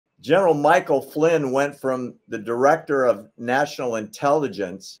General Michael Flynn went from the director of national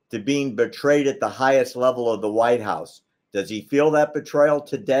intelligence to being betrayed at the highest level of the White House. Does he feel that betrayal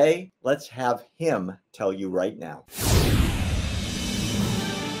today? Let's have him tell you right now.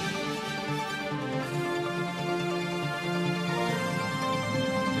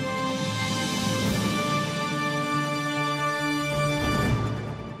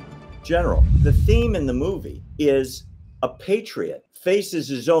 General, the theme in the movie is a patriot faces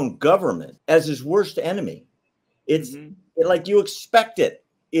his own government as his worst enemy. It's like you expect it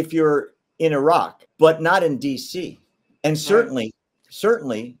if you're in Iraq, but not in D.C. And certainly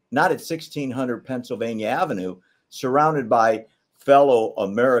not at 1600 Pennsylvania Avenue, surrounded by fellow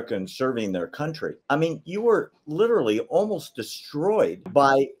Americans serving their country. I mean, you were literally almost destroyed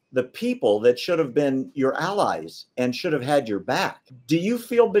by the people that should have been your allies and should have had your back. Do you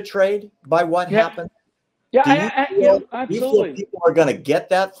feel betrayed by what happened? Yeah, do you absolutely. feel people are going to get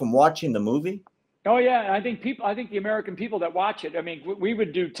that from watching the movie? Oh yeah, I think the American people that watch it. I mean, we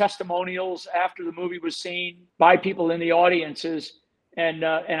would do testimonials after the movie was seen by people in the audiences, and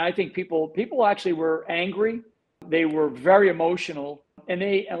I think people actually were angry. They were very emotional, and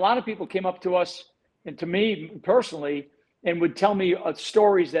a lot of people came up to us and to me personally and would tell me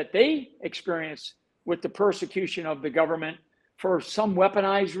stories that they experienced with the persecution of the government for some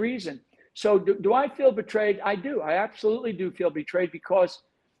weaponized reason. So do I feel betrayed? I do. I absolutely do feel betrayed because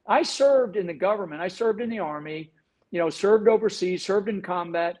I served in the government. I served in the Army, served overseas, served in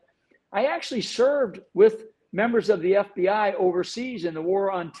combat. I actually served with members of the FBI overseas in the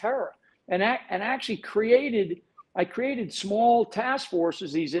war on terror, and actually created small task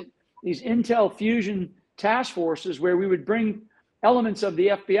forces, these intel fusion task forces, where we would bring elements of the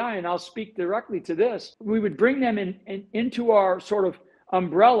FBI, and I'll speak directly to this. We would bring them into our sort of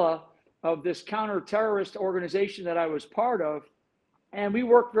umbrella of this counter-terrorist organization that I was part of, and we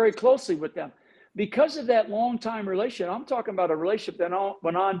worked very closely with them. Because of that long-time relationship, I'm talking about a relationship that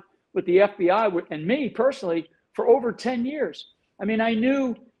went on with the FBI and me personally for over 10 years. I mean, I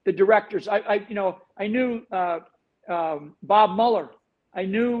knew the directors. I knew Bob Mueller. I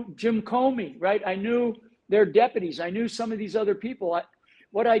knew Jim Comey, right? I knew their deputies. I knew some of these other people.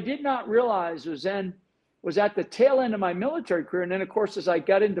 What I did not realize was at the tail end of my military career, and then, of course, as I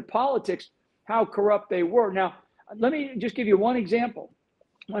got into politics, how corrupt they were. Now, let me just give you one example.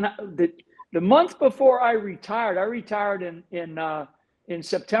 When the month before I retired in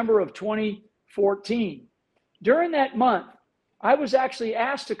September of 2014. During that month, I was actually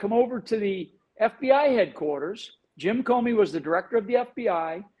asked to come over to the FBI headquarters. Jim Comey was the director of the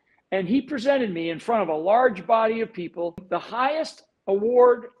FBI, and he presented me in front of a large body of people the highest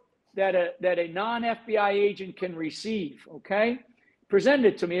award that a non-FBI agent can receive, okay? Presented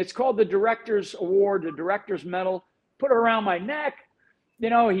it to me. It's called the Director's Award, the Director's Medal. Put it around my neck.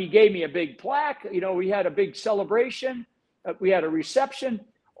 He gave me a big plaque. We had a big celebration. We had a reception,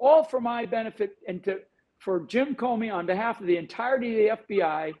 all for my benefit and for Jim Comey, on behalf of the entirety of the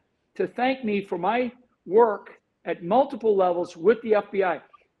FBI, to thank me for my work at multiple levels with the FBI.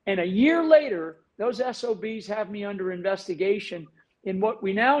 And a year later, those SOBs have me under investigation in what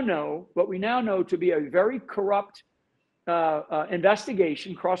we now know to be a very corrupt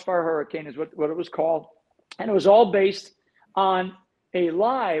investigation. Crossfire Hurricane is what it was called. And it was all based on a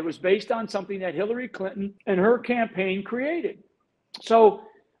lie. It was based on something that Hillary Clinton and her campaign created. So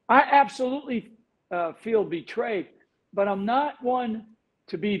I absolutely feel betrayed, but I'm not one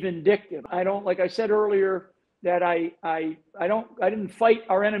to be vindictive. I don't, like I said earlier, that I didn't fight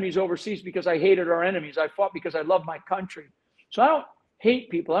our enemies overseas because I hated our enemies. I fought because I love my country. So I don't hate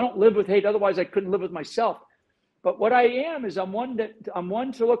people. I don't live with hate. Otherwise, I couldn't live with myself. But what I am is I'm one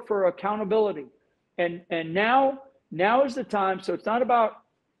to look for accountability. And now is the time. So it's not about,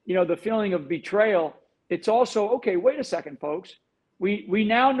 the feeling of betrayal. It's also, okay, wait a second, folks. We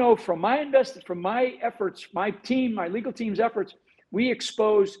now know from my efforts, my legal team's efforts, we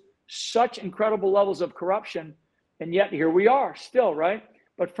exposed such incredible levels of corruption, and yet here we are still, right?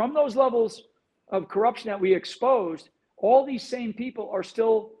 But from those levels of corruption that we exposed, all these same people are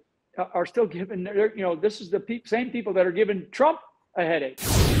still given, this is the same people that are giving Trump a headache.